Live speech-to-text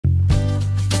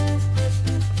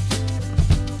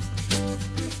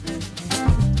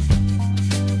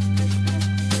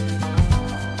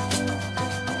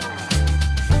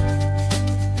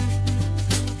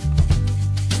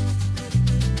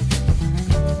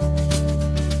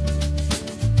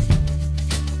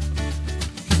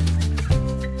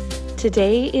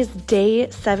Today is day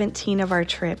 17 of our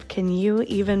trip. Can you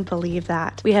even believe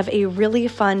that? We have a really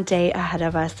fun day ahead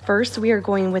of us. First, we are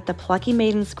going with the Plucky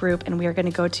Maidens group and we are going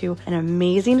to go to an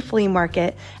amazing flea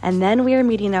market. And then we are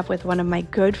meeting up with one of my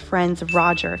good friends,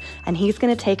 Rodger, and he's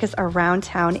going to take us around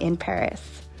town in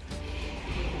Paris.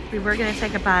 We were going to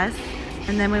take a bus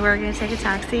and then we were going to take a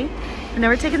taxi and now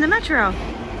we're taking the metro.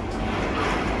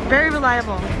 Very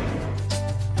reliable.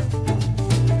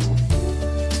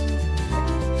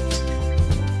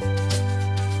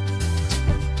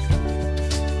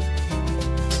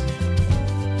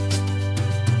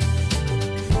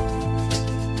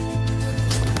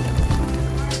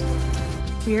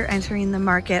 We are entering the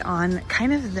market on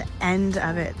kind of the end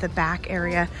of it, the back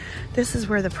area. This is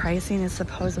where the pricing is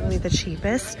supposedly the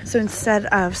cheapest. So instead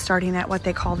of starting at what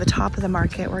they call the top of the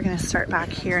market, we're gonna start back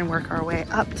here and work our way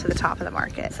up to the top of the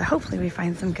market. So hopefully we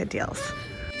find some good deals.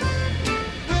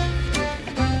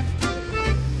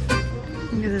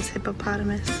 Look at this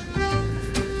hippopotamus.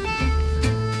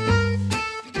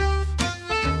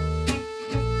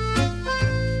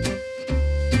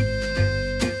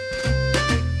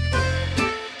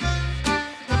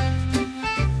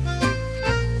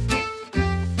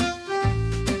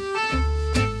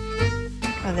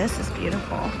 This is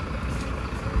beautiful.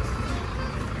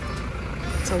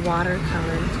 It's a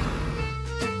watercolor.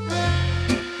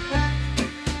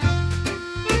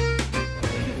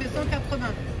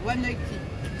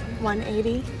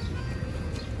 180.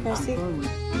 Merci. Oh,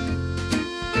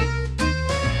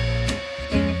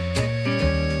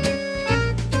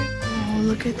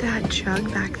 look at that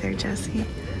jug back there, Jesse.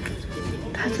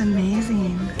 That's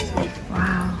amazing.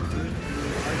 Wow.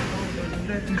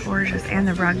 Gorgeous, and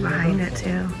the rug behind it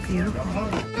too. Beautiful.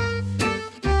 I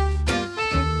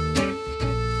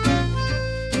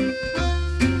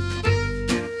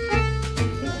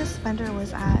think this vendor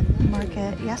was at the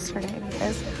market yesterday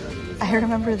because I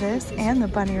remember this and the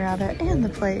bunny rabbit and the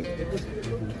plate.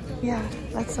 Yeah,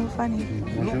 that's so funny.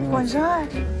 Bonjour.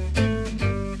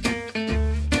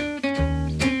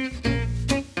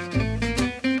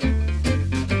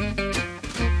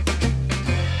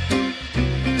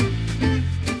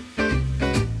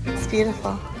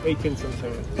 Beautiful. 18th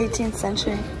century. 18th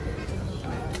century.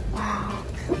 Wow.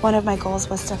 One of my goals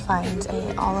was to find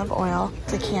a olive oil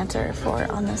decanter for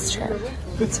on this trip.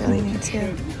 It's really neat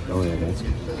too. Oh yeah, that's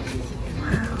good.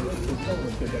 Wow.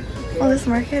 Well, this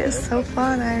market is so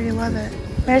fun. I already love it.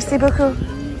 Merci beaucoup.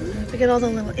 Look at all the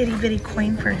little itty bitty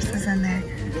coin purses in there.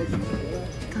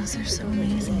 Those are so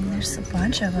amazing. There's a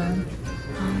bunch of them.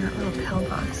 Oh, that little pill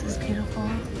box is beautiful.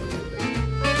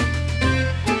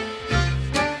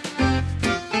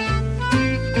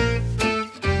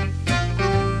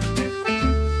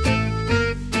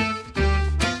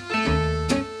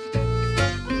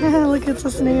 Look, it's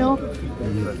a snail.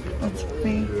 That's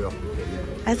funny.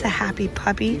 That's a happy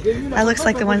puppy. That looks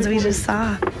like the ones we just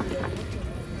saw.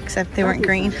 Except they weren't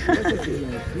green. Oh,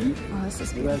 this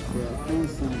is beautiful.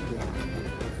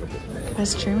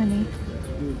 West Germany.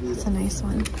 That's a nice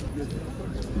one.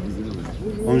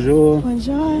 Bonjour.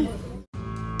 Bonjour.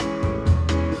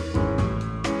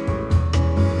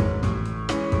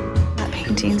 That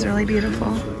painting's really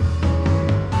beautiful.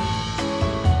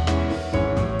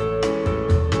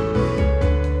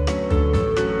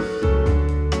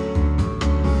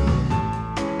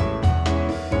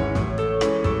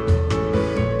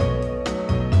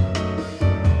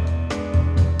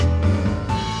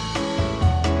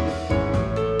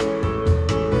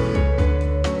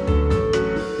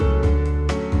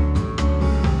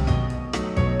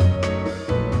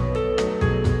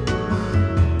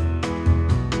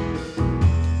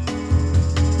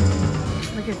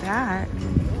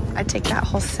 I'd take that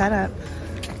whole setup.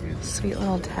 Sweet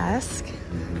little desk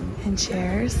and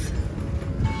chairs.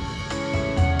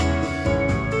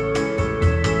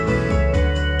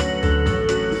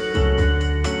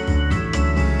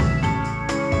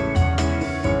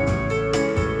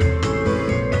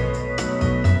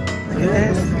 Look at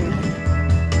this.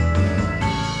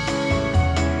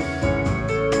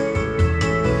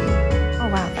 Oh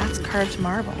wow, that's carved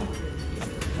marble.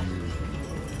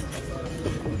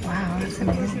 Wow, that's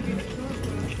amazing.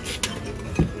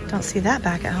 Don't see that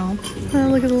back at home. Oh,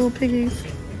 look at the little piggies.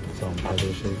 Some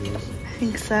feather shakers. I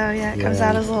think so, yeah. It comes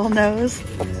out his little nose.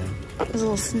 Yeah. His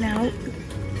little snout.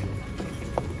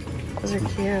 Those are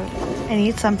cute. I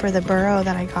need some for the burrow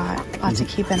that I got. I'll have to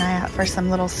keep an eye out for some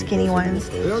little skinny ones.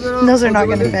 And those are not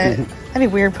going to fit. That'd be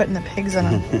weird putting the pigs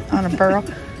on a burrow,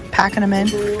 packing them in.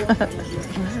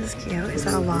 This is cute. Is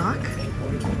that a lock?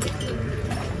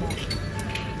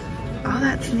 Oh,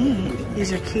 that's neat.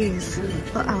 These are keys.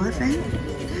 Little elephant.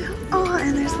 Oh,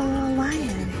 and there's a little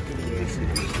lion.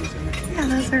 Yeah,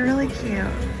 those are really cute.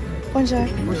 Bonjour.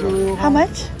 Bonjour. How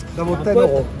much? Ça vaut 10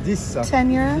 euros. 10.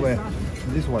 10 euros? Ouais.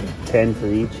 This one. 10 for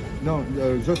each? No,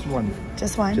 just one.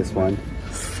 Just one? Just one.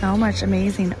 So much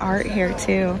amazing art here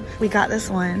too. We got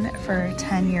this one for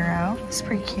 10 euro. It's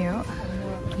pretty cute.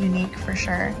 Unique for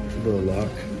sure. Little lock.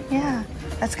 Yeah,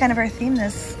 that's kind of our theme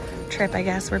this trip, I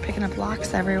guess. We're picking up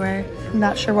locks everywhere. I'm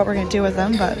not sure what we're gonna do with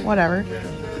them, but whatever.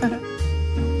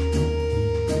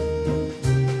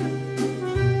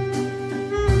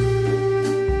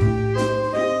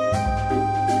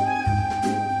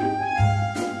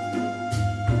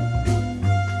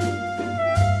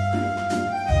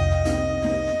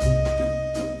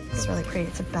 It's really pretty.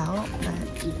 It's a belt, but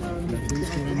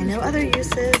I know other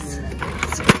uses.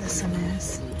 Let's see what this one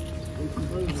is.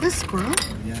 Is this a squirrel?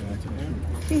 Yeah, that's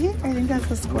I think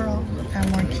that's a squirrel.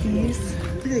 And more keys.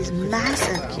 Look at these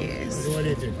massive keys.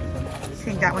 I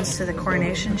think that one's to the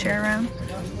coronation chair room.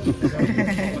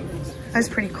 That was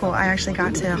pretty cool. I actually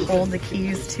got to hold the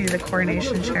keys to the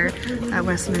coronation chair at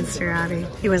Westminster Abbey.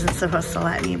 He wasn't supposed to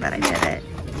let me, but I did it.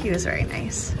 He was very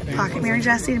nice. Pocket mirror,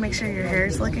 Jesse, to make sure your hair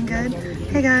is looking good.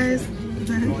 Hey guys.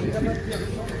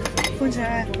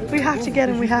 We have to get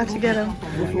him, we have to get him.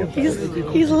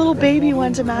 He's a little baby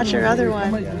one to match our other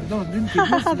one.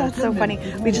 That's so funny.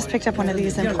 We just picked up one of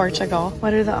these in Portugal.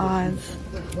 What are the odds?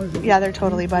 Yeah, they're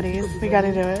totally buddies. We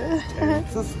gotta do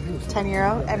it. 10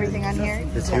 euro, everything on here.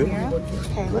 10 euro.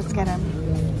 Okay, let's get him.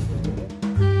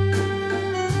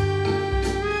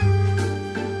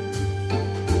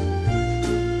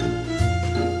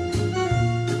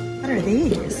 What are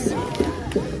these?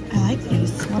 I like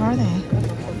these. What are they?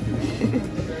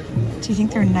 Do you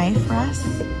think they're knife rests?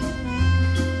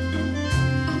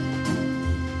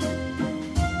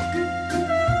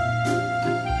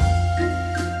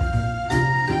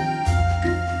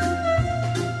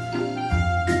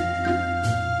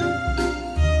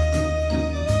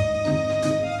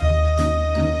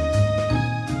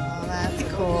 Oh, that's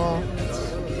cool.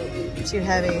 Too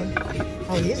heavy.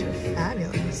 Oh, these are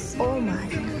fabulous. Oh my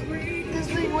God. This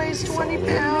thing weighs 20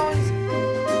 pounds.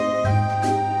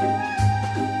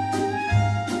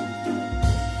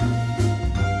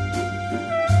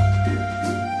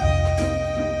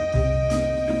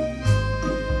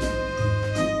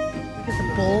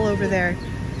 Bull over there.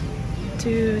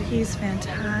 Dude, he's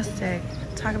fantastic.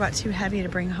 Talk about too heavy to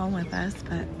bring home with us,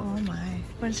 but oh my.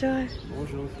 Bonjour.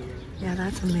 Yeah,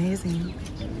 that's amazing.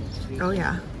 Oh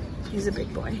yeah, he's a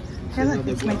big boy. Hey look,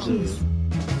 it's my keys.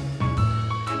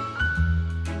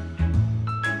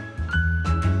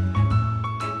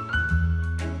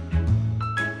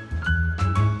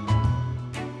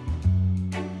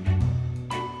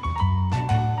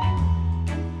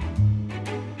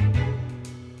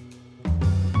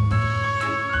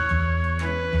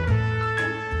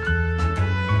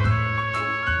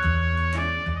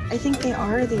 I think they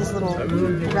are these little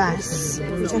rests.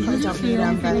 We definitely don't need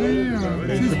them, but...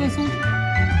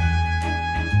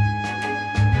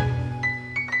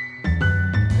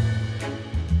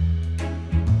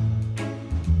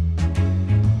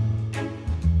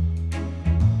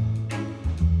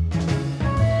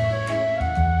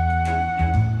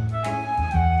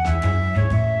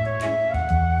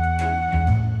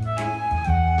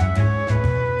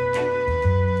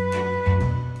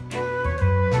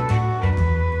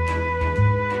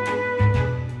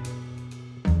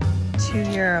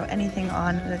 €2, anything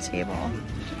on the table.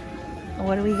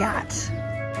 What do we got?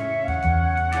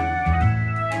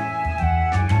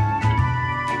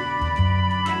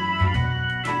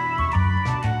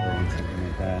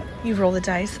 You roll the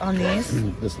dice on these?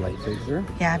 This light fixture.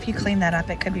 Yeah, if you clean that up,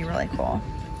 it could be really cool.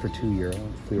 For €2.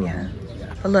 Yeah.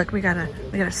 But look, we got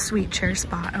a sweet chair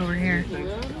spot over here.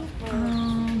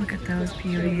 Oh, look at those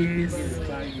beauties.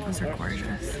 Those are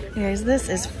gorgeous. You guys, this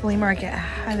is flea market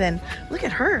heaven. Look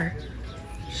at her.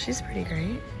 She's pretty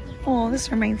great. Oh, this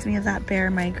reminds me of that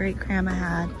bear my great grandma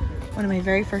had. One of my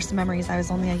very first memories. I was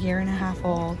only a year and a half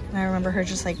old. And I remember her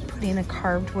just like putting a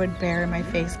carved wood bear in my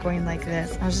face going like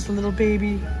this. I was just a little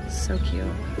baby. So cute.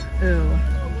 Ooh,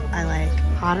 I like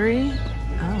pottery.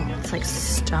 Oh, it's like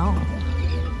stone.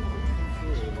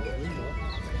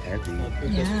 Heavy.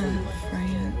 Yeah,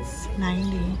 France,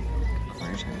 90.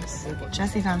 Gorgeous.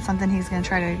 Jesse found something he's gonna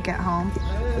try to get home.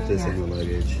 Put this in the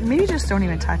luggage. Maybe just don't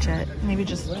even touch it. Maybe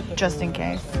just in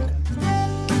case.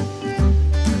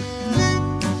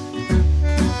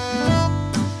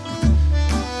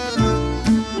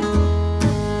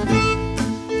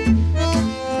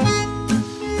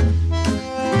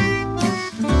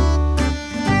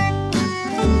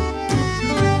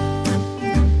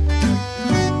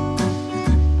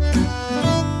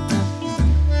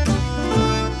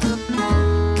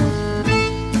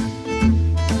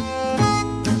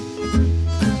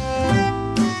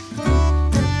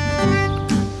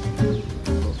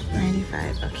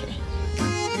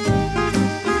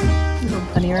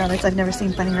 bunny rabbits. I've never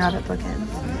seen bunny rabbit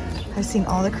bookends. I've seen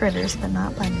all the critters, but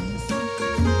not bunnies.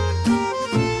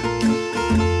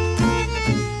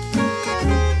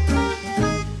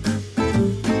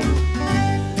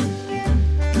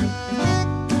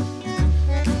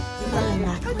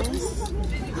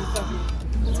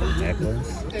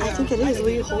 I think it is. Will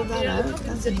you hold that up?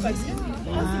 That's amazing.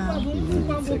 Wow.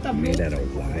 It's like made out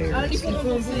of wire. I just found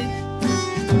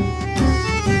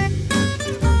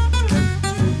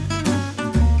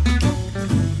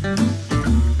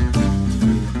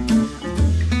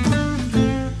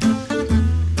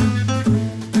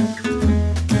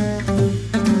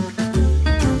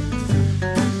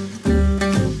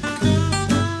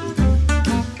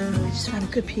a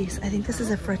good piece. I think this is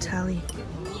a fratelli.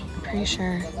 Pretty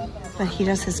sure, but he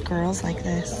does his girls like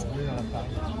this.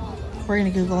 We're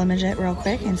gonna Google image it real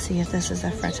quick and see if this is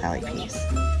a fratelli piece.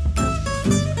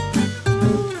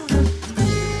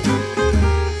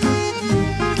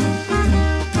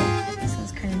 This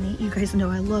is kind of neat. You guys know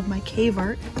I love my cave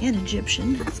art and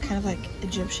Egyptian. It's kind of like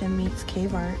Egyptian meets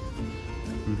cave art.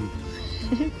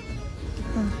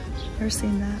 Oh, never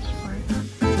seen that before.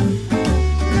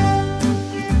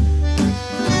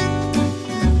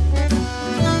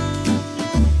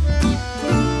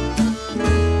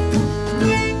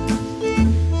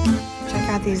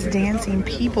 These dancing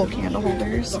people candle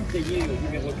holders.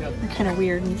 They're kind of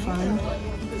weird and fun.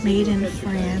 Made in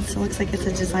France. It looks like it's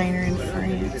a designer in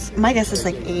France. My guess is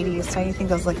like 80s, so I think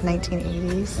those like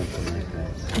 1980s. Something like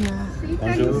that. Yeah.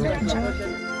 Bonjour. Bonjour.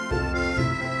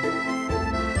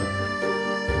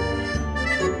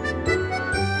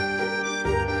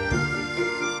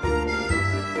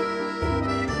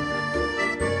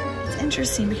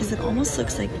 Interesting because it almost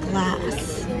looks like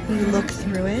glass. When you look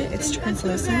through it, it's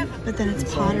translucent, but then it's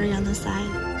pottery on the side.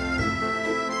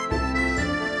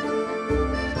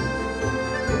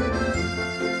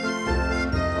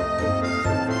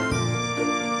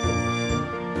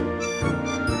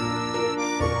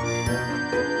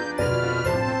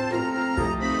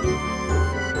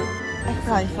 I could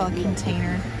probably fill a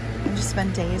container and just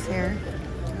spend days here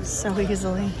so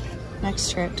easily.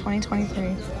 Next trip,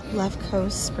 2023. Left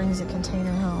Coast brings a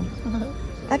container home.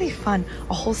 That'd be fun.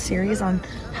 A whole series on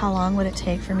how long would it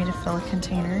take for me to fill a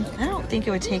container. I don't think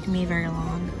it would take me very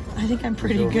long. I think I'm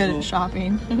pretty good at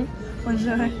shopping. I'm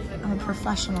a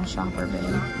professional shopper, baby.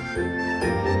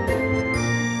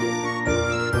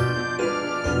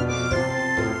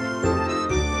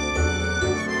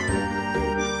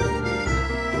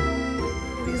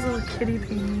 These little kitty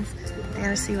paintings. I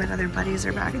gotta see what other buddies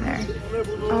are back there.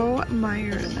 Oh my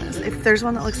goodness. If there's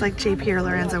one that looks like JP or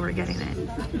Lorenzo, we're getting it.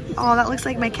 Oh, that looks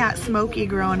like my cat Smokey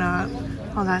growing up.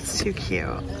 Oh, that's too cute.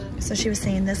 So she was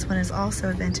saying this one is also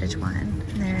a vintage one.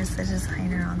 There's the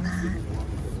designer on that.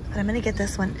 But I'm gonna get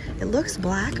this one. It looks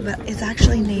black, but it's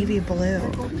actually navy blue.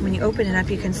 When you open it up,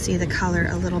 you can see the color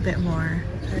a little bit more.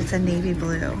 It's a navy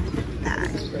blue bag.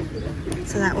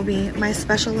 So that will be my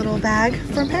special little bag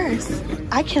from Paris.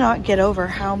 I cannot get over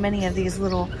how many of these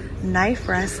little knife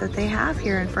rests that they have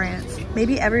here in France.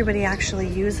 Maybe everybody actually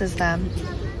uses them.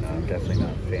 I'm definitely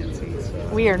not fancy, so.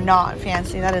 We are not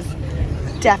fancy. That is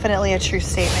definitely a true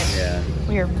statement. Yeah.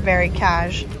 We are very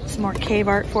cash. Some more cave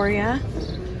art for you.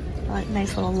 Like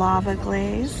nice little lava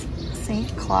glaze.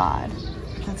 St. Claude.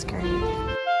 That's great.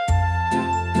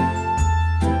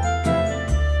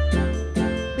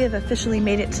 We have officially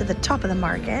made it to the top of the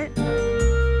market.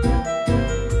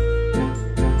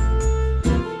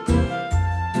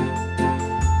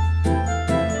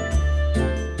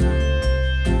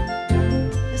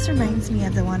 This reminds me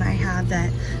of the one I have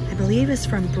that I believe is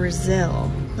from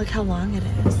Brazil. Look how long it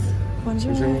is.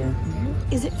 Bonjour. Bonjour.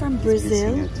 Is it from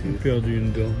Brazil?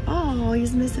 Oh, Oh,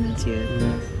 he's missing a tooth.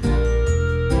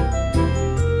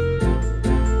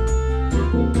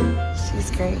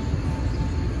 She's great.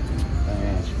 Oh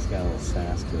yeah, she's got a little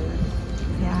sass to her.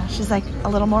 Yeah, she's like a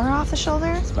little more off the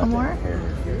shoulder. It's A about more. the hair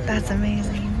here. That's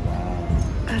amazing. Wow.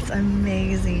 That's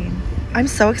amazing. I'm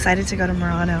so excited to go to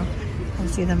Murano and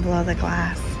see them blow the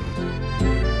glass.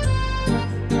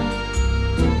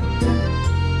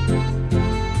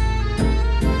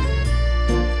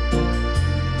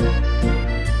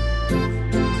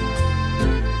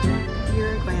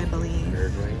 Uruguay, I believe.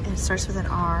 Uruguay. And it starts with an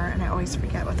R, and I always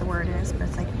forget what the word is, but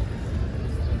it's like,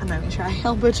 I'm not gonna try.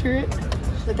 I'll butcher it.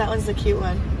 But that one's the cute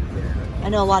one. I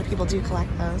know a lot of people do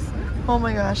collect those. Oh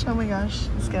my gosh, oh my gosh.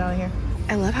 Let's get out of here.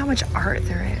 I love how much art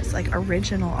there is, like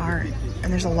original art.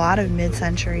 And there's a lot of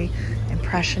mid-century,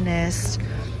 impressionist,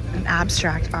 and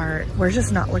abstract art. We're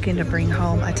just not looking to bring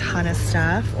home a ton of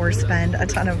stuff or spend a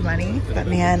ton of money. But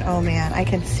man, oh man, I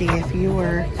can see if you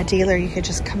were a dealer, you could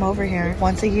just come over here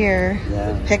once a year,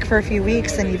 pick for a few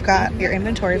weeks, and you've got your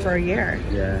inventory for a year.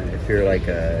 Yeah, if you're like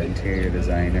an interior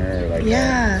designer or like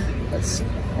a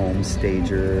home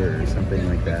stager or something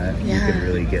like that, you could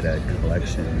really get a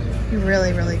collection. You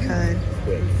really, really could.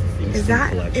 Is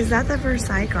that collection. the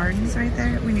Versailles Gardens right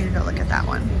there? We need to go look at that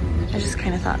one. I just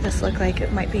kind of thought this looked like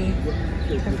it might be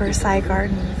the Versailles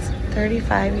Gardens.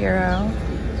 €35.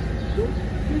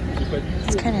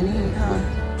 It's kind of neat, huh?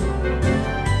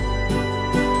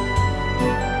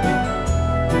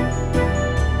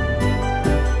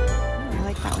 I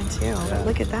like that one too, but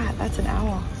look at that. That's an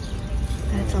owl.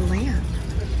 And it's a lamp.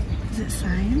 Is it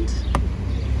signed?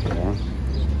 Yeah.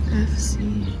 FC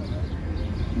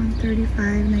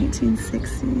 135,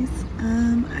 1960s.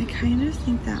 I kind of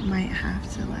think that might have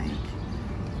to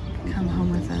like come home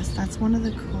with us. That's one of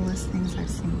the coolest things I've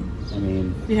seen. I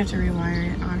mean, we'd have to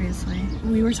rewire it, obviously.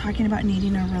 We were talking about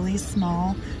needing a really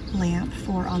small lamp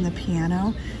for on the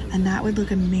piano, and that would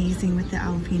look amazing with the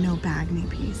Alvino Bagni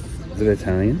piece. is it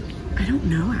Italian? I don't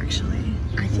know, actually.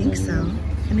 I think so.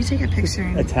 Let me take a picture.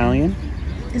 Italian?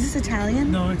 Is this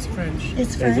Italian? No, it's French.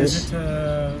 It's French? It's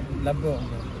La Borne.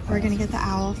 We're gonna get the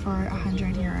owl for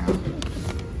 €100.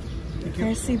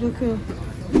 Merci beaucoup.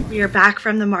 We are back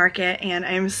from the market and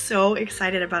I'm so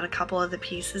excited about a couple of the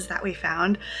pieces that we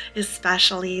found,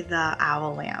 especially the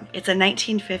owl lamp. It's a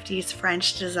 1950s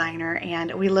French designer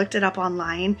and we looked it up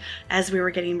online as we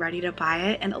were getting ready to buy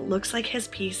it, and it looks like his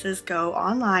pieces go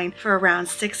online for around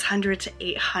 $600 to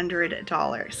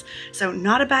 $800. So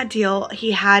not a bad deal.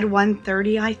 He had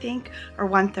 $130, I think, or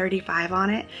 $135 on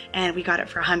it, and we got it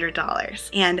for $100.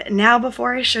 And now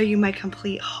before I show you my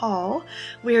complete haul,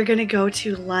 we are gonna go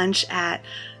to lunch at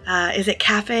is it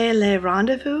Café Le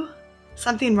Rendezvous?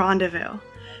 Something Rendezvous.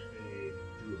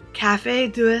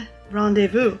 Café du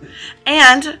Rendezvous.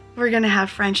 And we're gonna have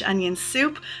French onion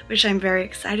soup, which I'm very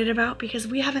excited about because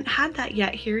we haven't had that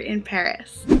yet here in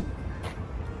Paris.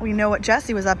 We know what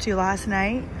Jesse was up to last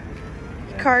night.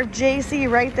 Carved JC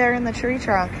right there in the tree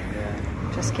trunk.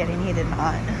 Just kidding, he did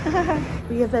not.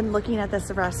 We have been looking at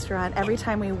this restaurant every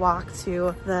time we walk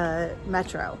to the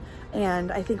metro.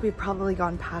 And I think we've probably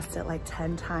gone past it like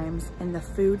 10 times, and the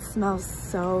food smells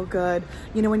so good.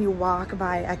 You know, when you walk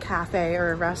by a cafe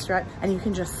or a restaurant and you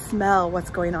can just smell what's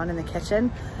going on in the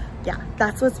kitchen. Yeah,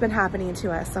 that's what's been happening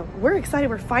to us. So we're excited.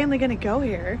 We're finally gonna go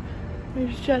here.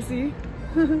 There's Jesse.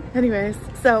 Anyways,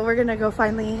 so we're gonna go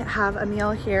finally have a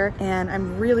meal here, and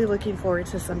I'm really looking forward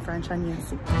to some French onion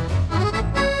soup.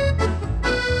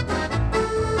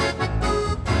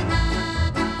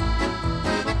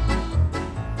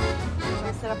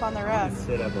 On the road.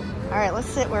 All right, let's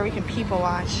sit where we can people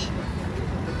watch.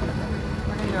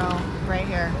 We're gonna go right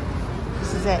here.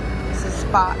 This is it. This is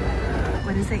spot.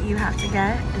 What is it you have to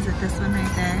get? Is it this one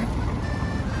right there?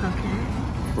 Okay.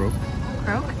 Croak.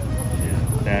 Croak? Yeah,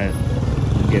 that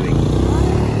I'm getting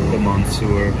the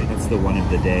Monsieur. That's the one of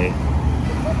the day.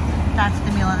 That's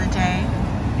the meal of the day.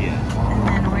 Yeah. And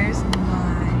then where's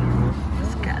mine?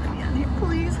 It's gotta be on here.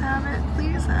 Please have it.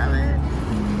 Please have it.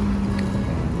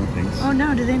 Oh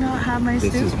no, do they not have my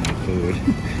soup? This is my food.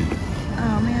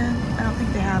 Oh man, I don't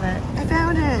think they have it. I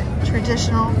found it.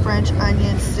 Traditional French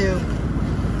onion soup.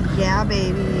 Yeah,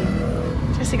 baby.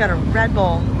 Jesse got a Red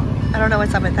Bull. I don't know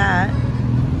what's up with that.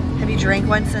 Have you drank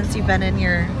one since you've been in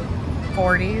your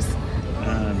 40s?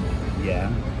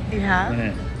 Yeah. You have?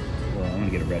 Well, I want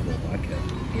to get a Red Bull vodka.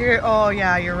 Oh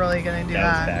yeah, you're really gonna do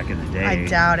that. That was back in the day. I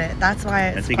doubt it. That's why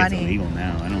it's funny. I think it's illegal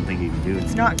now. I don't think you can do it.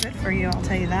 It's not good for you, I'll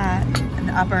tell you that. An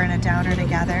upper and a downer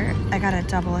together. I got a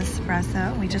double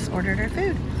espresso. We just ordered our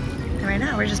food. And right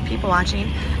now we're just people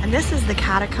watching. And this is the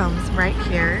catacombs right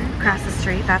here across the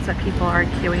street. That's what people are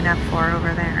queuing up for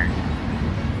over there.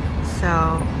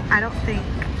 So I don't think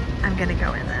I'm gonna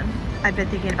go in them. I've been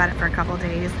thinking about it for a couple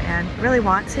days and really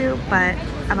want to, but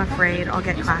I'm afraid I'll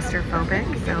get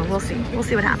claustrophobic. So we'll see. We'll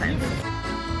see what happens.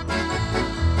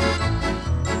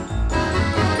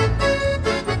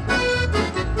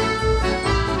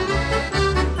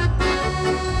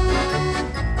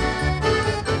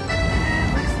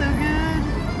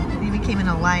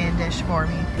 Lion dish for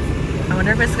me. I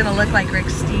wonder if it's gonna look like Rick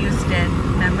Steves did.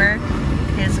 Remember?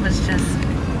 His was just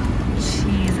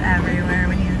cheese everywhere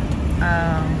when you,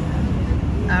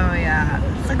 oh yeah.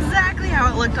 It's exactly how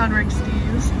it looked on Rick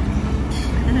Steves.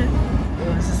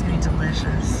 Oh, this is gonna be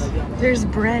delicious. There's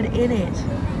bread in it.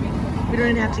 We don't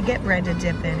even have to get bread to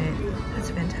dip in it. That's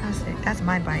fantastic. That's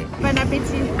my bite. Bon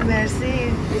appetit.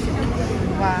 Merci.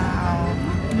 Wow.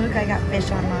 Look, I got fish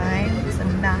on mine,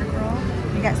 some mackerel.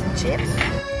 We got some chips.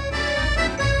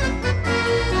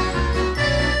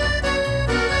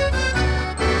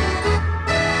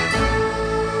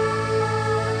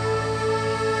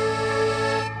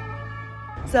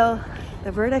 So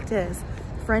the verdict is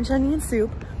French onion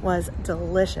soup was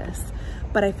delicious,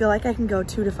 but I feel like I can go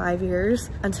 2 to 5 years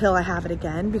until I have it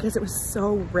again because it was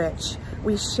so rich.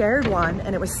 We shared one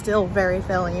and it was still very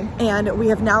filling. And we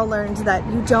have now learned that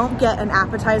you don't get an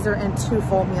appetizer and 2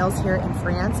 full meals here in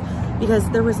France because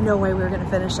there was no way we were gonna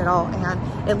finish it all.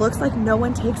 And it looks like no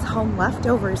one takes home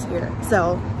leftovers here.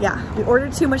 So yeah, we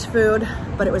ordered too much food,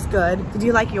 but it was good. Did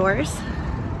you like yours?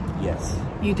 Yes.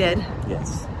 You did?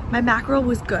 Yes. My mackerel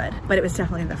was good, but it was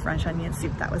definitely the French onion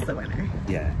soup that was the winner.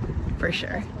 Yeah. For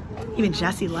sure. Even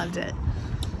Jesse loved it.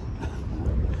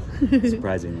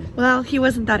 Surprisingly. Well, he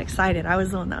wasn't that excited. I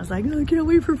was the one that was like, oh, I can't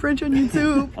wait for French onion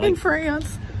soup in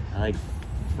France. I like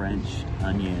French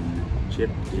onion chip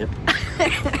dip.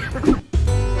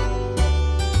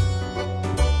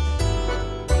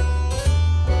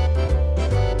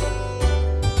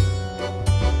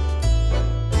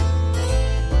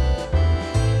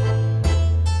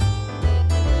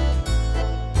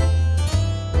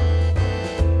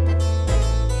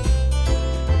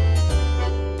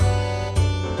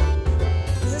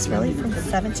 Really from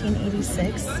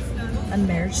 1786, a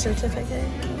marriage certificate.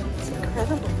 It's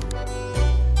incredible.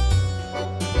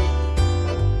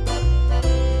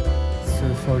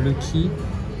 So for lucky,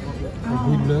 for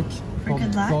good luck, for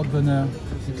good luck? Pour bonheur,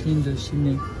 to clean the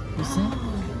chimney. You see?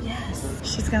 Oh, yes.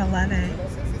 She's gonna love it.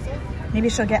 Maybe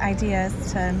she'll get ideas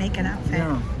to make an outfit.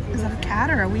 Yeah. Is that a cat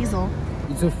or a weasel?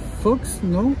 It's a fox,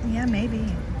 no? Yeah, maybe.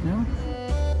 No?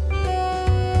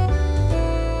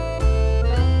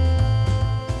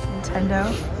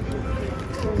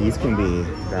 Nintendo. These can be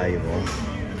valuable.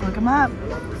 Look them up.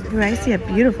 Ooh, I see a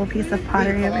beautiful piece of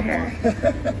pottery over here.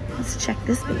 Let's check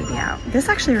this baby out. This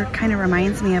actually kind of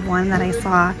reminds me of one that I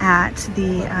saw at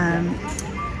the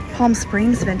Palm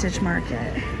Springs Vintage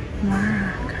Market.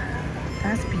 Look,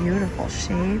 that's beautiful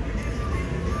shape.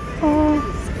 Oh,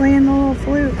 it's playing the little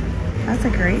flute. That's a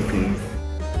great piece.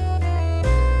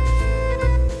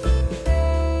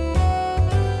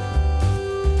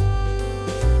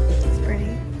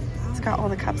 Got all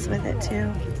the cups with it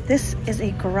too. This is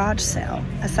a garage sale,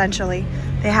 essentially.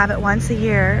 They have it once a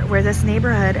year where this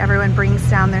neighborhood, everyone brings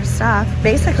down their stuff.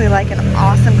 Basically like an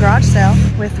awesome garage sale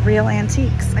with real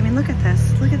antiques. I mean, look at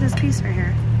this. Look at this piece right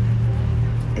here.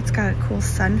 It's got a cool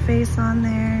sun face on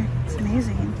there. It's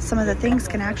amazing. Some of the things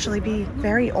can actually be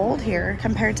very old here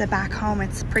compared to back home.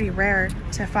 It's pretty rare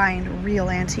to find real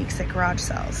antiques at garage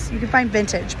sales. You can find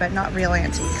vintage, but not real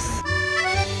antiques.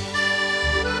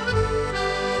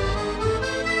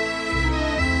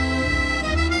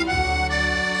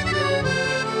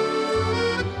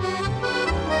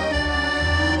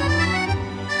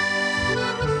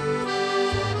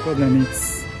 It's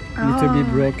a little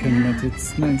bit broken, yeah. but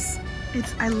it's nice.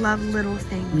 I love little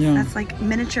things. Yeah. That's like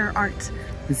miniature art.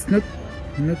 It's not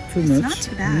too much. It's not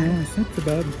too bad. No, it's not too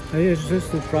bad. It's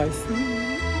just the price.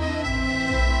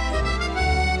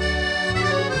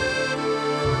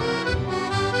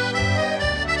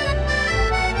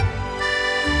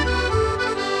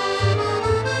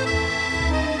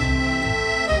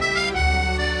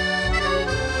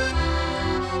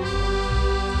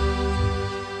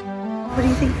 What do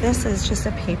you think this is? Just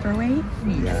a paperweight?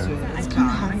 Yeah. It's kind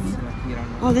of heavy.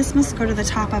 Oh, this must go to the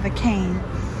top of a cane.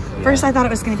 Yeah. First I thought it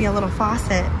was going to be a little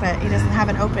faucet, but it doesn't have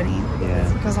an opening. Yeah.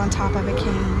 So it goes on top of a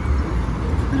cane.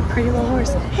 What a pretty little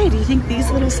horse. Hey, do you think these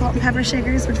little salt and pepper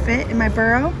shakers would fit in my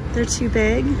burrow? They're too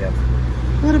big? Yep.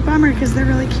 What a bummer, because they're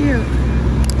really cute.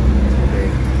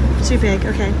 Too big,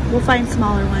 okay. We'll find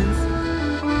smaller ones.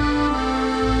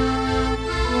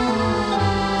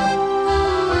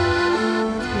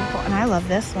 I love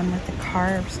this one with the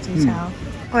carved detail.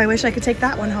 Oh, I wish I could take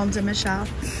that one home to Michelle.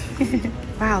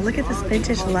 Wow, look at this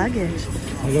vintage luggage.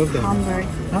 I love them. Hamburg.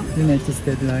 Oh, United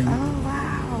States line. Oh,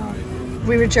 wow.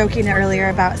 We were joking earlier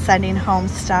about sending home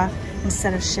stuff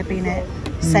instead of shipping it,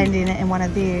 sending it in one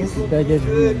of these. Baggage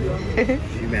room. Can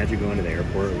you imagine going to the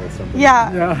airport with something?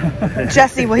 Yeah.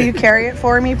 Jesse, will you carry it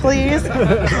for me, please?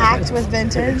 Packed with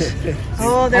vintage.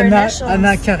 Oh, their initials.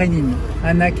 Anna Karenina.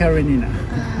 Anna Karenina.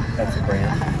 That's a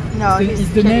brand. No, it's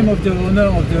the name of the owner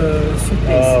of the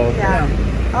suitcase. Oh, okay. Yeah.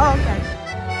 Oh, okay.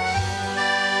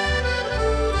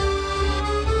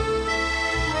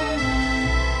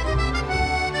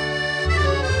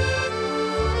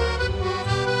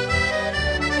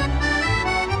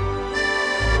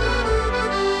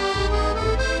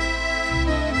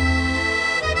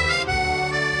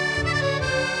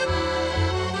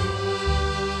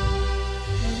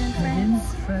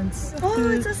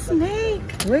 Oh, it's a snake.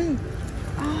 Oui.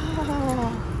 Oh.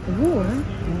 Ooh,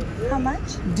 How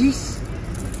much? 10.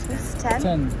 This 10?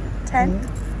 10.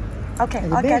 10? Okay,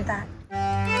 I'll get that.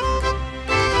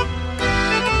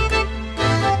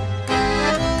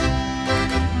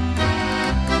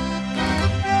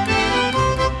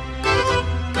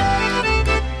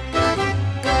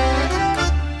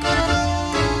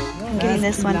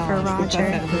 this one for Rodger.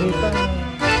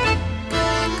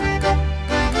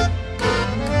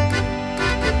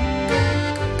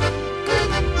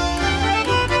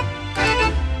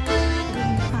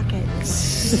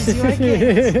 This is your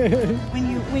gift.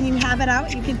 When you have it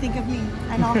out, you can think of me,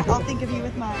 and I'll think of you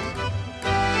with mine.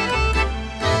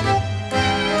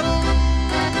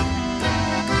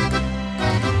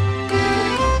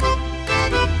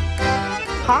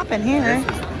 Hop in here.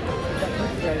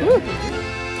 Woo.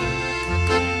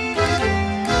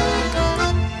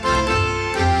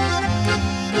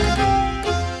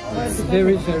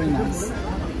 Very, very nice.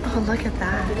 Oh, look at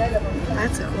that.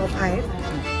 That's a cool pipe.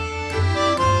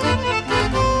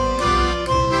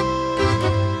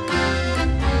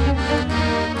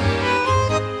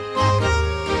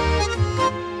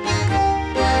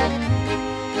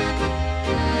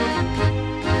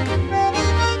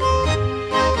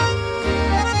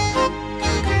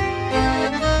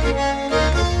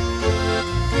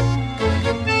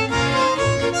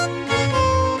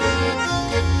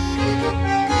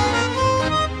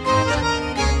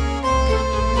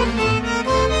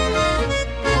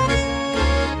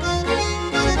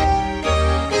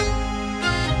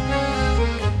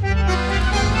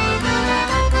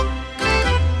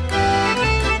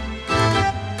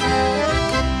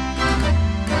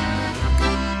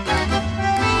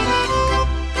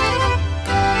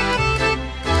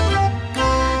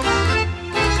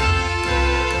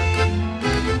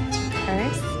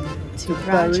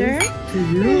 Rodger, to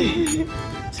you.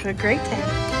 To a great day.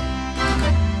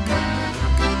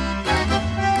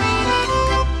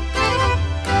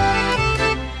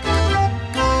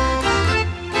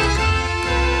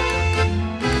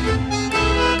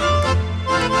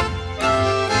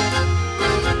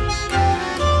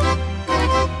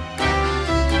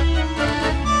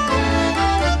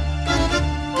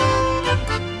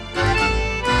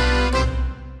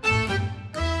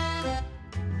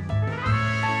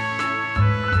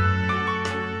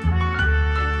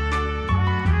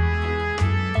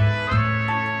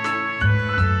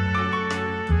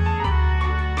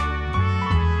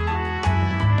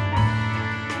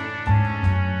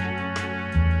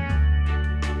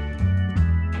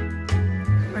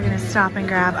 Stop and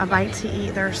grab a bite to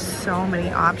eat. There's so many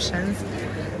options,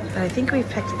 but I think we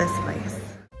picked this place.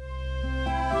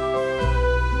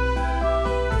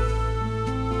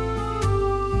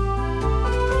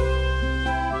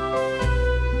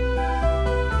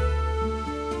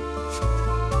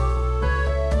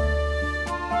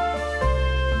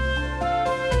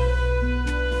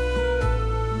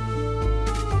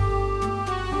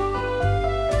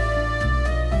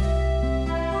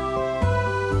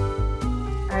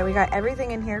 We got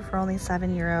everything in here for only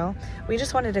 €7. We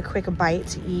just wanted a quick bite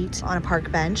to eat on a park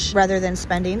bench rather than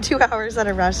spending 2 hours at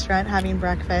a restaurant having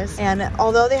breakfast. And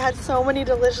although they had so many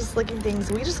delicious looking things,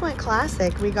 we just went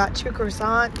classic. We got 2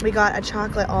 croissants, we got a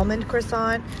chocolate almond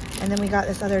croissant, and then we got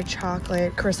this other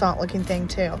chocolate croissant looking thing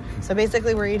too. So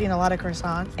basically we're eating a lot of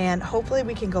croissants, and hopefully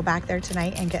we can go back there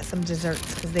tonight and get some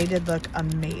desserts because they did look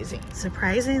amazing.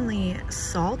 Surprisingly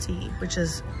salty, which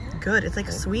is good. It's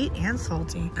like sweet and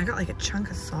salty. I got like a chunk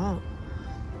of salt.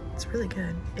 It's really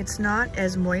good. It's not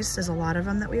as moist as a lot of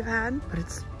them that we've had, but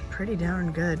it's pretty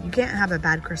darn good. You can't have a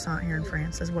bad croissant here in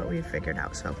France is what we've figured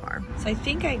out so far. So I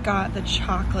think I got the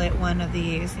chocolate one of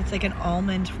these. It's like an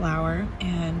almond flour,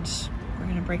 and we're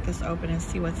gonna break this open and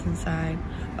see what's inside.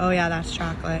 Oh yeah, that's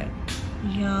chocolate.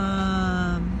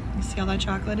 Yum. You see all that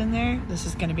chocolate in there? This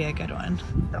is gonna be a good one.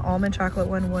 The almond chocolate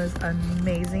one was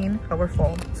amazing, but we're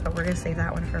full, so we're gonna save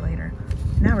that one for later.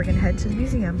 Now we're gonna head to the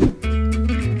museum.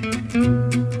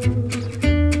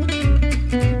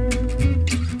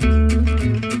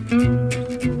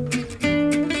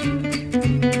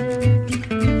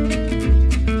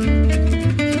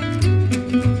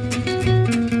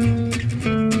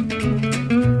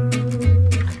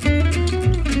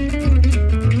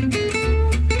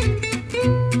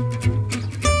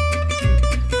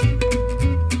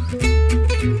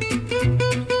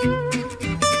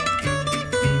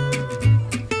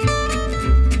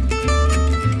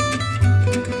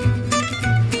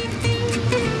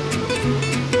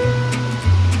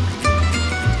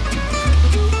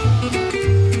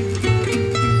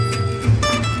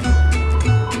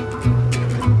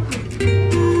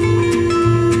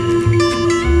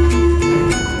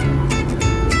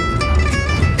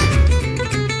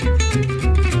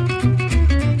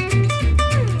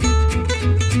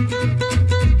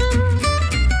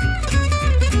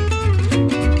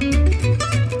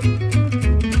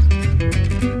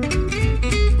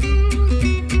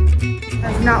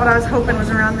 Not what I was hoping was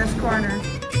around this corner.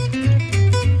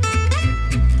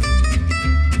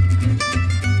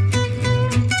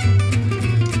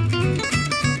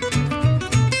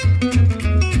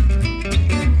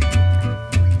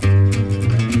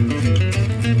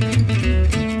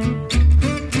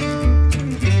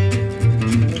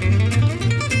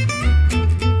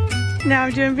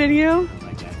 we're doing video?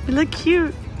 You look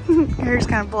cute. Your hair's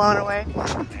kind of blown away.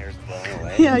 Hair's blown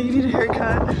away. Yeah, you need a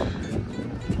haircut.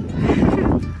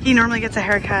 He normally gets a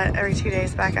haircut every 2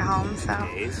 days back at home, so.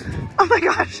 Days? Oh my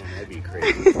gosh. That'd be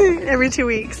crazy. Every 2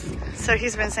 weeks. So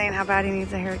he's been saying how bad he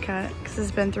needs a haircut because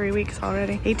it's been 3 weeks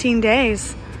already. 18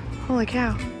 days. Holy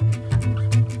cow.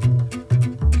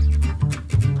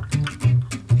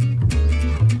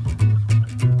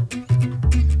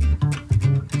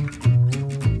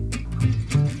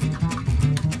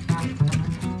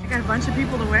 I got a bunch of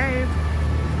people to wave.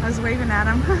 I was waving at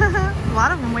them. A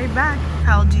lot of them waved back.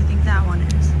 How old do you think that one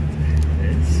is?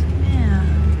 It's, Yeah. I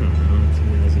don't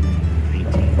know,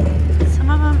 2018. Some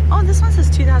of them, oh, this one says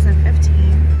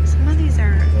 2015. Some of these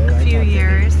are a few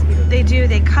years. They do,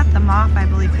 they cut them off, I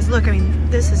believe, because look, I mean,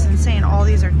 this is insane. All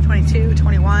these are 22,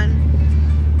 21.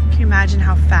 Can you imagine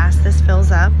how fast this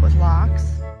fills up with locks?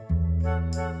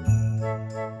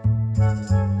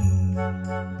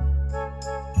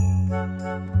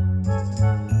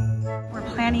 We're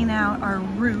planning out our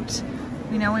route.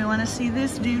 We know we want to see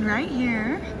this dude right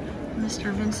here,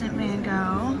 Mr. Vincent Van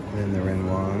Gogh. Then the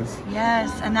Renoirs.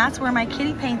 Yes, and that's where my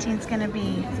kitty painting's gonna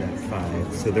be. Is at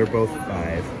 5. So they're both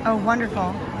 5. Oh,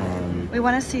 wonderful. We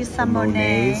want to see some the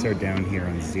Monet. Monets are down here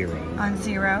on 0. On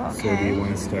 0, So do okay. you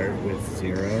want to start with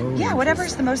 0? Yeah, and whatever's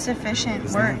just- the most efficient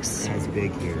it's works. not as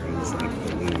big here as like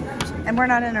the Louvre or something. And we're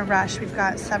not in a rush. We've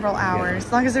got several hours.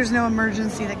 As long as there's no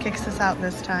emergency that kicks us out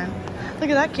this time. Look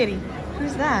at that kitty.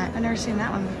 Who's that? I've never seen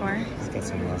that one before. He's got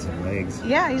some awesome legs.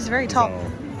 Yeah, he's very He's tall.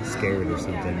 all scared or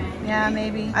something. Yeah,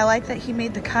 maybe. I like that he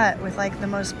made the cut with like the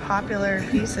most popular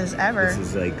pieces ever. This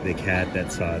is like the cat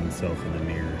that saw himself in the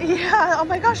mirror. Yeah, oh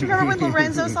my gosh, remember when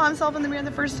Lorenzo saw himself in the mirror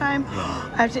the first time?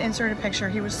 I have to insert a picture.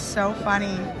 He was so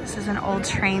funny. This is an old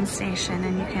train station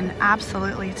and you can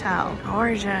absolutely tell.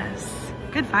 Gorgeous.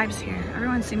 Good vibes here.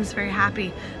 Everyone seems very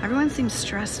happy. Everyone seems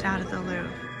stressed out at the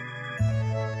Louvre.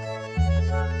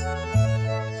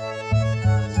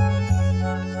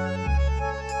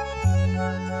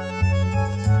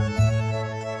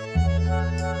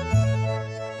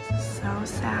 So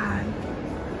sad.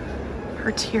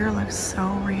 Her tear looks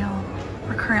so real.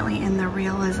 We're currently in the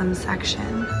realism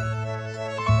section.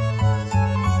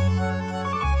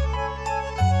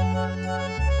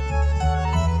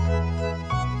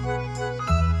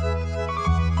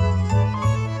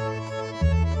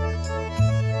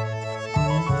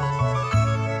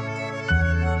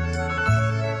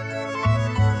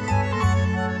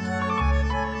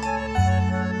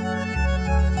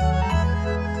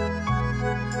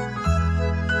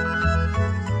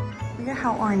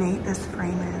 How ornate this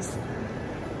frame is.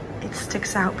 It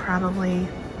sticks out probably,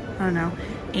 I don't know,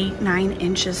 8-9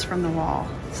 inches from the wall.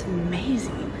 It's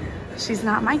amazing. She's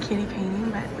not my kitty painting,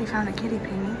 but we found a kitty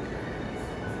painting.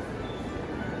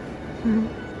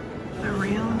 The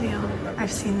real deal.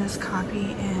 I've seen this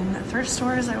copy in thrift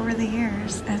stores over the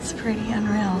years. It's pretty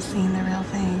unreal seeing the real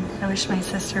thing. I wish my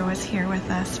sister was here with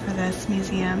us for this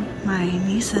museum. My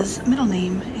niece's middle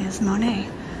name is Monet.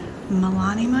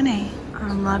 Milani Monet.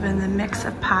 I'm loving the mix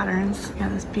of patterns. We got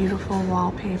this beautiful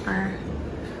wallpaper,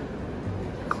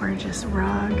 gorgeous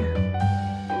rug.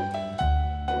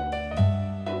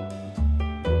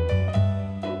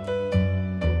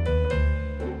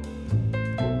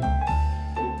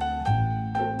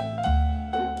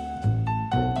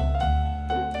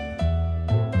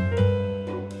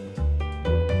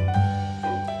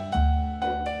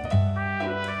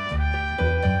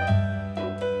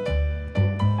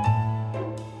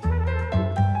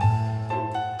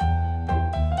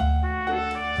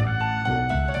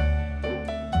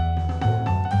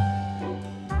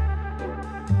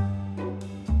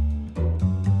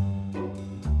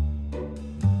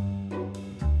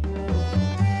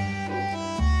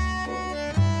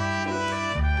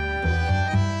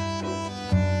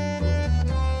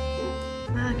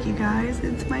 You guys,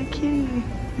 it's my kitty,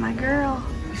 my girl.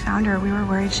 We found her. We were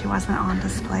worried she wasn't on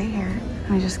display here.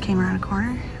 And we just came around a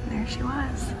corner and there she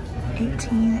was.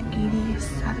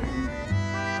 1887.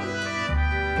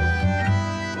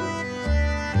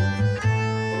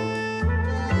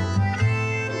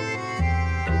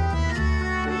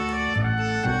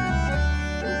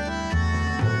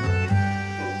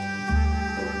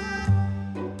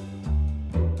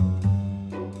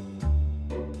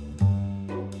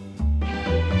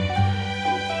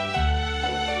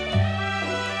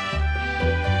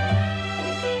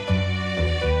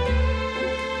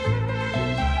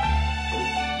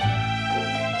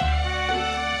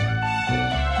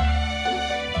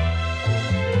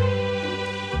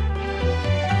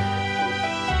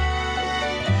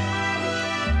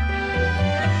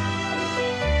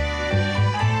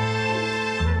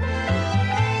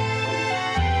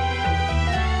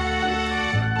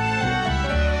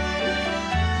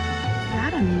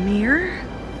 mirror?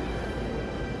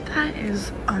 That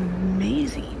is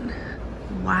amazing.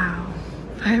 Wow.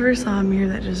 If I ever saw a mirror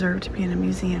that deserved to be in a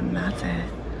museum, that's it.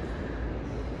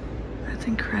 That's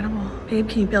incredible. Babe,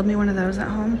 can you build me one of those at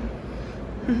home?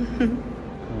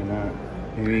 Why not?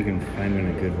 Maybe you can find one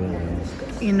at Goodwill.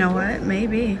 You know what?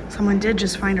 Maybe. Someone did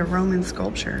just find a Roman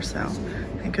sculpture, so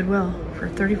at Goodwill for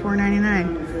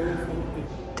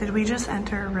 $34.99. Did we just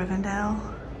enter Rivendell?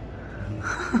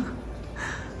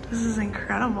 This is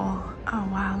incredible. Oh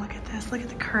wow, look at this. Look at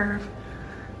the curve.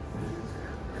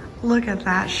 Look at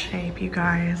that shape, you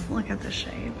guys. Look at the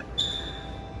shape.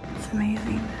 It's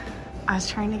amazing. I was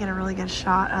trying to get a really good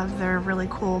shot of their really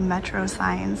cool metro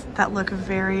signs that look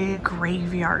very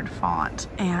graveyard font.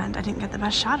 And I didn't get the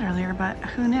best shot earlier, but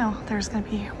who knew there's gonna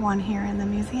be one here in the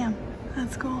museum.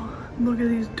 That's cool. Look at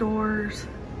these doors.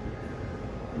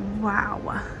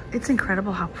 Wow. It's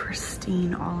incredible how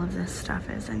pristine all of this stuff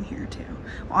is in here too.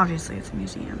 Well, obviously it's a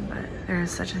museum, but there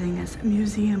is such a thing as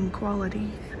museum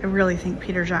quality. I really think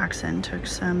Peter Jackson took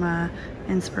some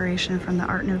inspiration from the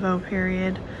Art Nouveau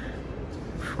period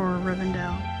for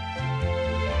Rivendell.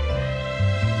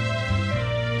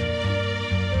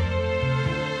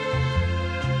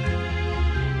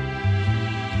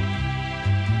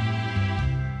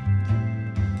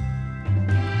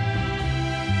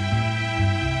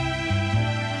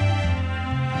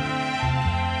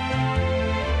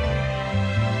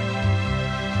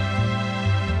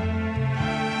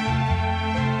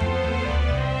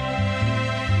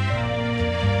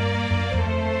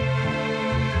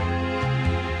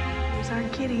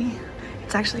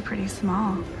 It's actually pretty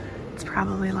small. It's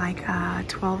probably like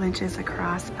 12 inches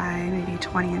across by maybe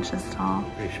 20 inches tall.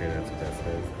 Pretty sure that's what that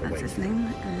says. That's his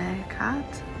name, Le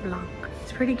Cat Blanc.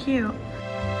 It's pretty cute.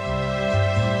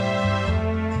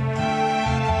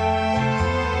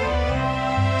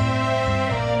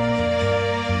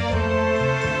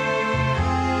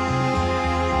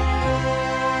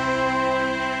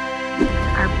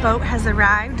 Boat has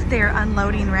arrived. They're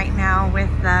unloading right now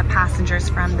with the passengers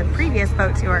from the previous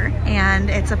boat tour, and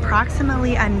it's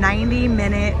approximately a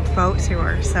 90-minute boat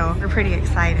tour, so we're pretty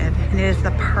excited. And it is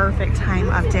the perfect time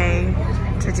of day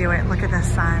to do it. Look at the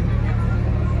sun.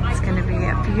 It's gonna be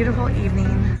a beautiful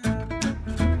evening.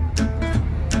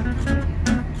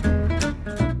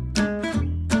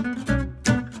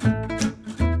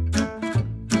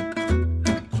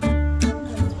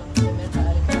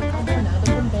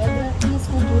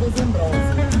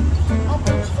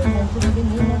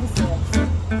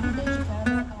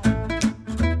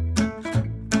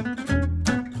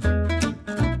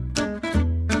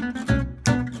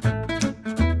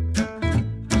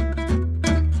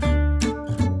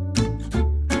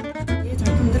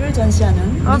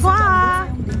 Au revoir.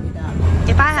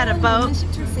 If I had a boat,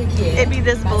 it'd be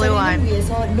this blue one.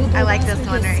 I like this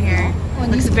one right here.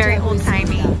 Looks very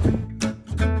old-timey.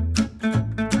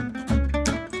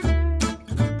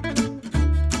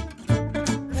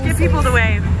 Let's get people to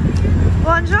wave.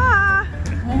 Bonjour.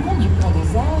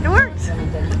 It worked.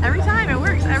 Every time, it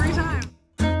works every time.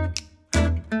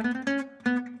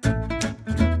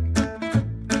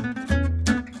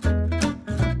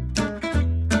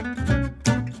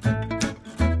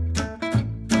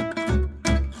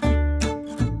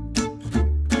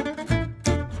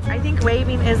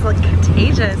 Waving is like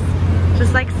contagious,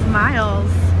 just like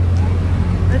smiles.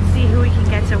 Let's see who we can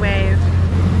get to wave.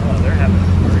 Oh, they're having a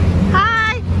party.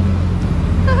 Hi!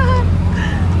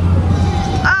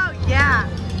 Oh yeah!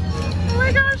 Oh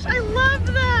my gosh, I love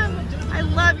them! I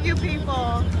love you people.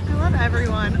 I love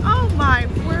everyone. Oh my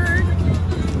word!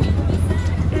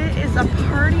 It is a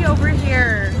party over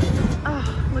here. Oh,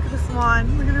 look at the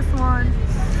swan. Look at the swan.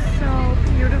 So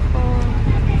beautiful.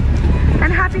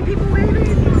 And happy people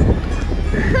waving.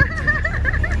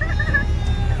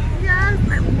 Yes,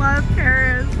 I love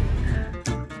Paris.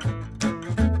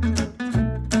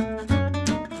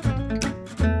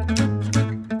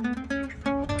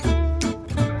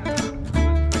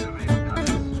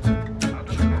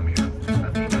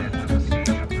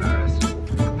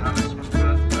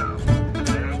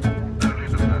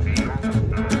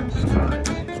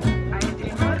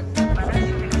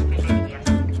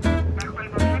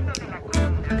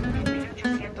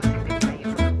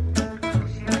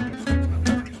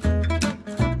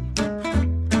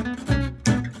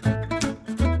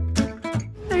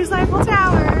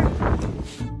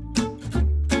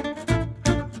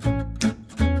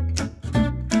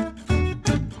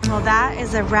 Well, that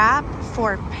is a wrap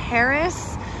for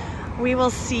Paris. We will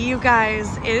see you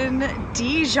guys in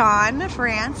Dijon,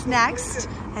 France next.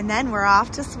 And then we're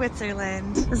off to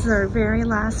Switzerland. This is our very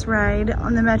last ride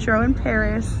on the metro in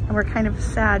Paris. And we're kind of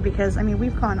sad because, I mean,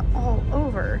 we've gone all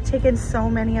over, taken so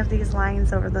many of these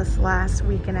lines over this last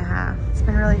week and a half. It's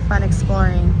been really fun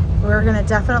exploring. We're gonna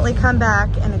definitely come back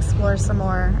and explore some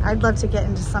more. I'd love to get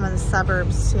into some of the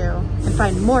suburbs too and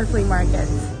find more flea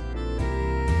markets.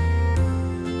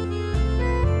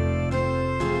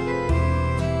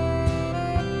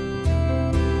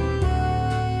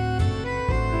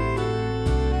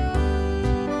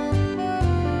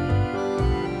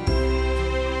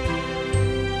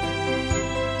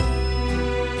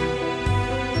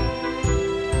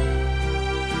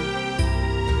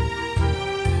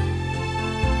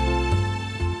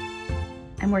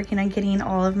 I'm working on getting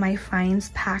all of my finds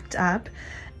packed up,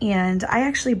 and I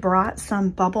actually brought some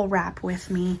bubble wrap with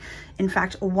me. In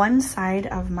fact, one side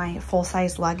of my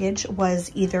full-size luggage was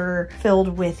either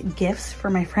filled with gifts for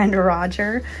my friend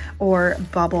Rodger or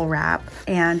bubble wrap.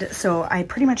 And so I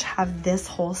pretty much have this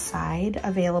whole side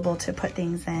available to put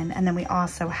things in. And then we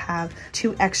also have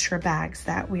 2 extra bags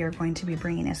that we are going to be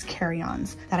bringing as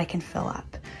carry-ons that I can fill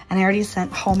up. And I already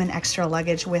sent home an extra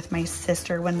luggage with my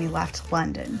sister when we left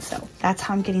London. So that's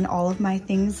how I'm getting all of my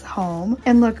things home.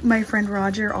 And look, my friend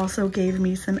Rodger also gave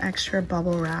me some extra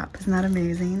bubble wrap. Isn't that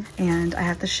amazing? And I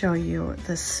have to show you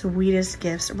the sweetest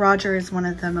gifts. Rodger is one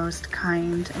of the most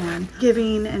kind and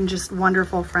giving and just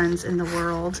wonderful friends in the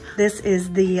world. This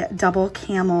is the double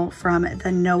camel from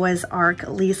the Noah's Ark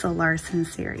Lisa Larson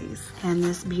series. And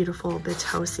this beautiful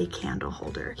Bitosi candle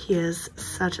holder. He is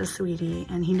such a sweetie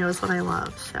and he knows what I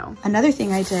love. So another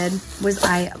thing I did was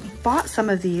I bought some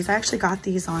of these. I actually got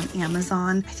these on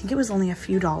Amazon. I think it was only a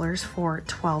few dollars for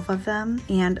 12 of them.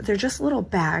 And they're just little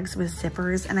bags with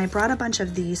zippers. And I brought a bunch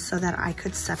of these so that I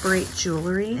could separate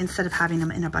jewelry instead of having them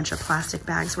in a bunch of plastic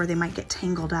bags where they might get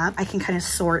tangled up. I can kind of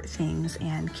sort things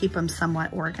and keep them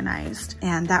somewhat organized.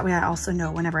 And that way I also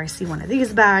know whenever I see one of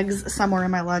these bags somewhere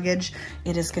in my luggage,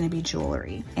 it is going to be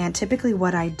jewelry. And typically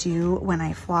what I do when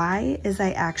I fly is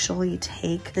I actually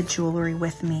take the jewelry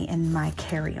with me in my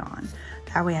carry-on.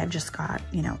 That way I've just got,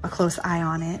 you know, a close eye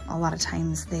on it. A lot of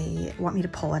times they want me to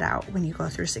pull it out when you go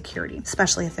through security,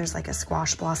 especially if there's like a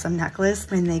squash blossom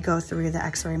necklace. When they go through the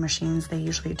x-ray machines, they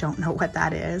usually don't know what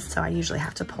that is. So I usually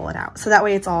have to pull it out. So that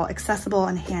way it's all accessible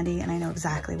and handy and I know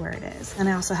exactly where it is. And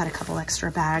I also had a couple extra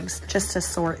bags just to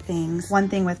sort things. One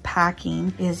thing with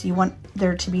packing is you want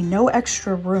there to be no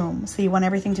extra room. So you want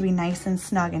everything to be nice and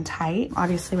snug and tight.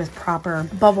 Obviously with proper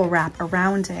bubble wrap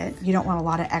around it, you don't want a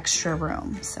lot of extra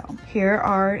room. So here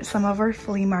are some of our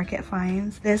flea market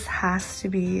finds. This has to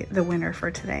be the winner for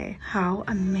today. How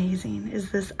amazing is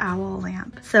this owl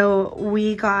lamp? So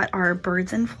we got our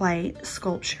birds in flight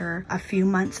sculpture a few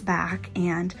months back,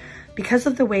 and because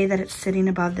of the way that it's sitting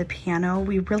above the piano,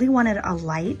 we really wanted a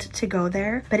light to go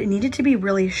there, but it needed to be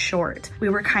really short. We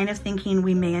were kind of thinking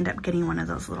we may end up getting one of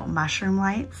those little mushroom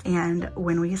lights. And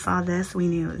when we saw this, we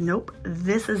knew, nope,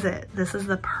 this is it. This is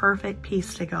the perfect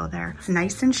piece to go there. It's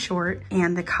nice and short,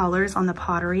 and the colors on the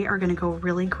pottery are gonna go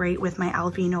really great with my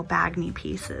Alvino Bagni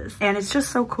pieces. And it's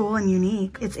just so cool and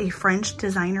unique. It's a French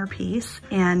designer piece,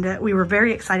 and we were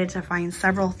very excited to find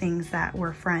several things that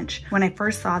were French. When I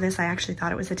first saw this, I actually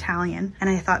thought it was Italian. And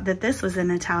I thought that this was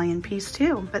an Italian piece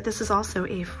too, but this is also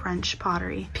a French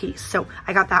pottery piece. So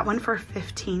I got that one for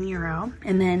 15 euro.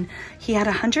 And then he had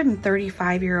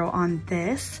 135 euro on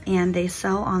this, and they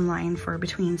sell online for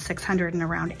between 600 and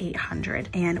around 800.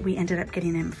 And we ended up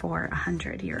getting him for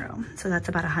 100 euro. So that's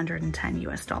about 110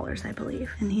 US dollars, I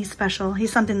believe. And he's special.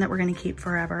 He's something that we're gonna keep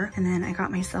forever. And then I got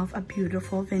myself a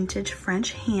beautiful vintage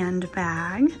French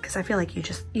handbag, because I feel like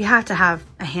you have to have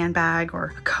a handbag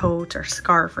or a coat or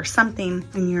scarf or something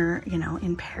when you're, you know,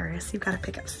 in Paris. You've got to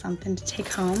pick up something to take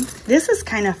home. This is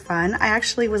kind of fun. I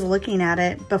actually was looking at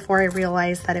it before I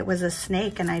realized that it was a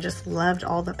snake, and I just loved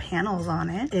all the panels on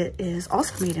it. It is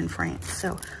also made in France.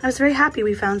 So I was very happy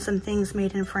we found some things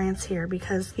made in France here,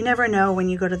 because you never know when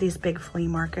you go to these big flea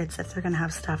markets if they're going to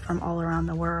have stuff from all around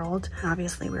the world. And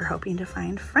obviously we were hoping to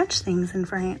find French things in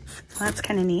France. So that's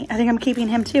kind of neat. I think I'm keeping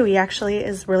him too. He actually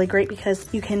is really great because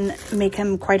you can make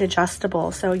him quite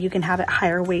adjustable. So you can have it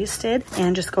higher waisted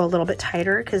and just go a little bit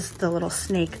tighter, because the little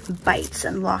snake bites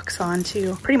and locks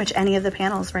onto pretty much any of the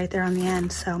panels right there on the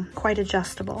end. So quite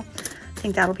adjustable. I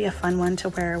think that'll be a fun one to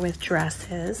wear with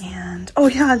dresses. And oh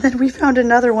yeah, then we found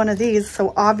another one of these.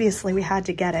 So obviously we had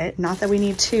to get it. Not that we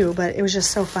need two, but it was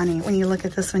just so funny. When you look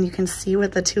at this one, you can see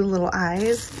with the 2 little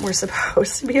eyes. We're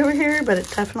supposed to be over here, but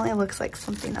it definitely looks like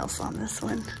something else on this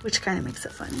one, which kind of makes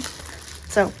it funny.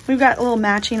 So we've got little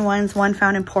matching ones, one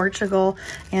found in Portugal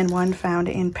and one found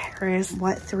in Paris.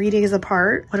 What, 3 days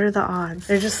apart? What are the odds?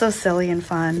 They're just so silly and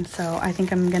fun. So I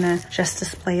think I'm gonna just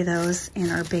display those in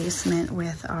our basement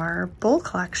with our bowl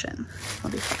collection.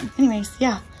 That'll be fun. Anyways,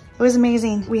 yeah. It was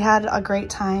amazing. We had a great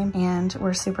time and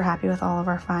we're super happy with all of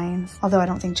our finds. Although I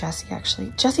don't think Jesse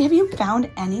actually. Jesse, have you found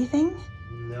anything?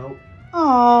 Nope.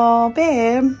 Oh,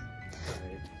 babe.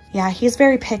 Yeah, he's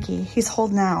very picky. He's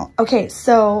holding out. Okay,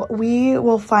 so we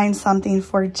will find something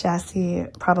for Jesse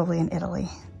probably in Italy.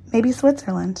 Maybe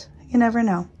Switzerland. You never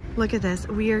know. Look at this.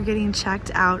 We are getting checked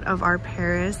out of our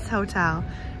Paris hotel.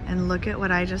 And look at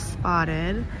what I just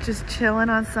spotted. Just chilling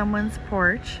on someone's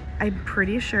porch. I'm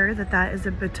pretty sure that that is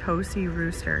a Batosi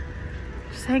rooster.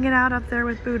 Just hanging out up there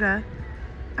with Buddha.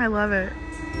 I love it.